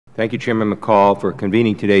Thank you, Chairman McCall, for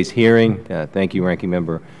convening today's hearing. Thank you, Ranking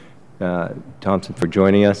Member Thompson, for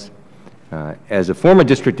joining us. As a former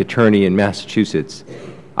district attorney in Massachusetts,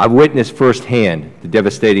 I've witnessed firsthand the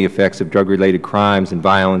devastating effects of drug-related crimes and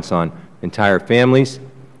violence on entire families,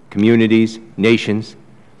 communities, nations,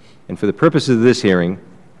 and for the purposes of this hearing,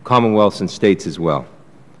 commonwealths and states as well.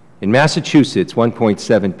 In Massachusetts,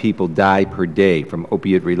 1.7 people die per day from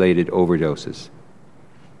opiate-related overdoses.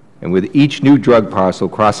 And with each new drug parcel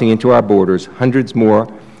crossing into our borders, hundreds more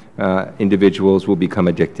individuals will become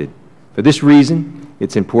addicted. For this reason,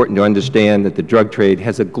 it's important to understand that the drug trade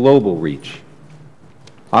has a global reach.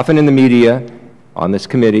 Often in the media, on this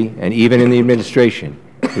committee, and even in the administration,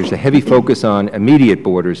 there's a heavy focus on immediate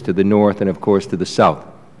borders to the north and, of course, to the south.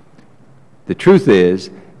 The truth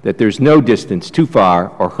is that there's no distance too far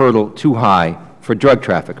or hurdle too high for drug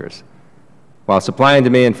traffickers. While supply and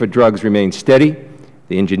demand for drugs remain steady,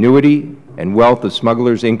 the ingenuity and wealth of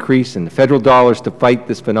smugglers increase, and the federal dollars to fight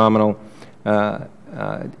this phenomenal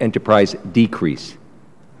enterprise decrease.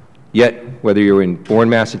 Yet, whether you're in Bourne,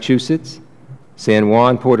 Massachusetts, San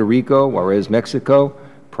Juan, Puerto Rico, Juarez, Mexico,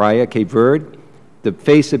 Praia, Cape Verde, the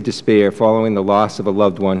face of despair following the loss of a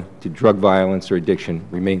loved one to drug violence or addiction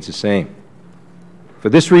remains the same. For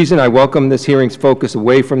this reason, I welcome this hearing's focus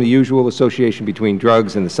away from the usual association between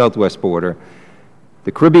drugs and the southwest border.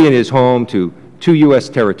 The Caribbean is home to two U.S.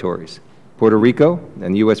 territories, Puerto Rico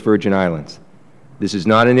and the U.S. Virgin Islands. This is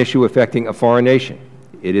not an issue affecting a foreign nation.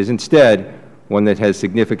 It is instead one that has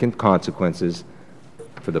significant consequences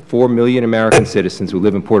for the 4 million American citizens who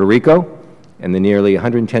live in Puerto Rico and the nearly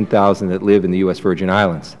 110,000 that live in the U.S. Virgin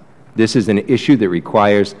Islands. This is an issue that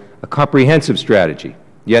requires a comprehensive strategy.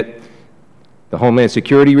 Yet, the Homeland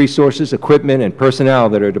Security resources, equipment, and personnel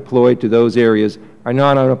that are deployed to those areas are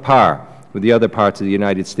not on a par with the other parts of the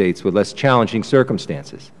United States with less challenging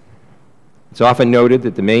circumstances. It's often noted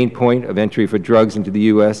that the main point of entry for drugs into the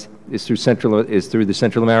U.S. is through the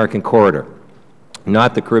Central American corridor,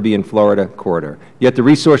 not the Caribbean-Florida corridor. Yet the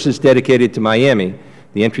resources dedicated to Miami,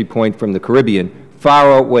 the entry point from the Caribbean, far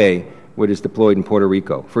outweigh what is deployed in Puerto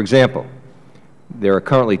Rico. For example, there are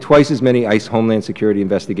currently twice as many ICE Homeland Security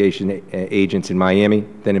investigation agents in Miami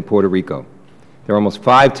than in Puerto Rico. There are almost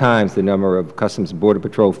 5 times the number of Customs and Border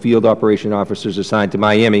Patrol field operation officers assigned to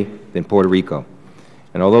Miami than Puerto Rico.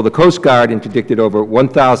 And although the Coast Guard interdicted over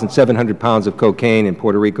 1,700 pounds of cocaine in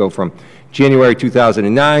Puerto Rico from January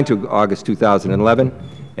 2009 to August 2011,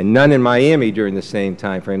 and none in Miami during the same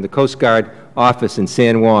time frame, the Coast Guard office in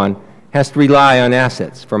San Juan has to rely on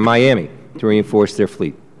assets from Miami to reinforce their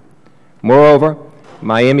fleet. Moreover,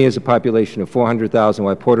 Miami has a population of 400,000,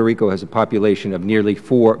 while Puerto Rico has a population of nearly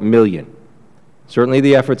 4 million. Certainly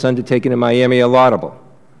the efforts undertaken in Miami are laudable,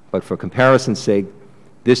 but for comparison's sake,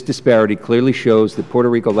 this disparity clearly shows that Puerto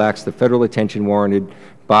Rico lacks the federal attention warranted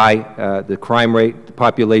by the crime rate, the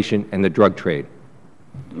population, and the drug trade.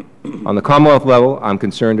 On the Commonwealth level, I'm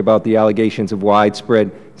concerned about the allegations of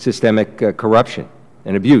widespread systemic corruption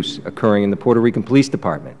and abuse occurring in the Puerto Rican Police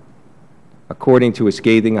Department. According to a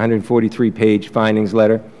scathing 143-page findings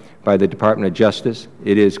letter by the Department of Justice,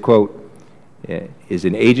 it is, quote, is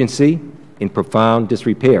an agency in profound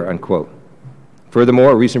disrepair, unquote. Furthermore,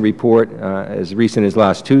 a recent report as recent as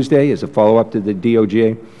last Tuesday, as a follow-up to the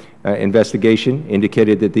DOJ investigation,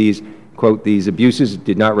 indicated that these, quote, these abuses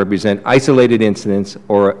did not represent isolated incidents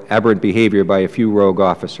or aberrant behavior by a few rogue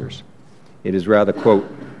officers. It is rather, quote,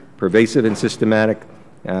 pervasive and systematic,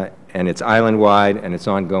 and it's island-wide and it's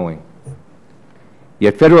ongoing.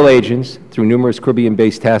 Yet Federal agents, through numerous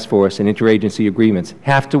Caribbean-based task force and interagency agreements,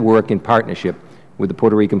 have to work in partnership with the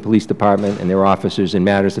Puerto Rican Police Department and their officers in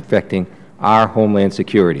matters affecting our homeland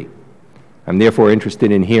security. I'm therefore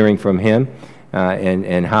interested in hearing from him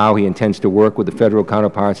and how he intends to work with the Federal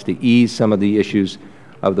counterparts to ease some of the issues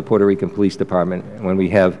of the Puerto Rican Police Department when we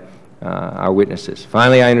have our witnesses.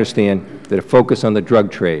 Finally, I understand that a focus on the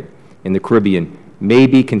drug trade in the Caribbean may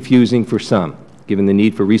be confusing for some, given the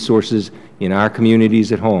need for resources in our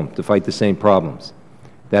communities at home to fight the same problems.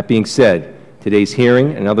 That being said, today's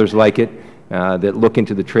hearing and others like it that look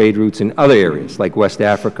into the trade routes in other areas like West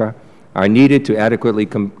Africa are needed to adequately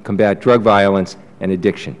combat drug violence and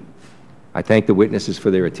addiction. I thank the witnesses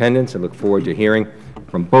for their attendance and look forward to hearing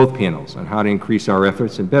from both panels on how to increase our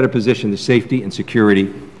efforts and better position the safety and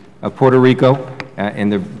security of Puerto Rico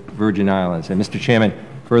and the Virgin Islands. And Mr. Chairman,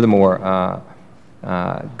 furthermore,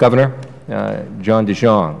 Governor John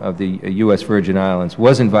DeJong of the U.S. Virgin Islands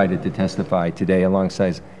was invited to testify today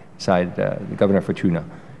alongside Governor Fortuna.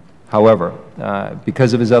 However,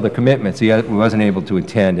 because of his other commitments, he wasn't able to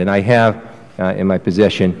attend, and I have in my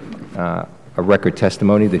possession a record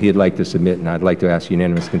testimony that he'd like to submit, and I'd like to ask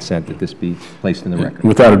unanimous consent that this be placed in the record.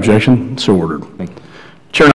 Without objection, so ordered. Thank you.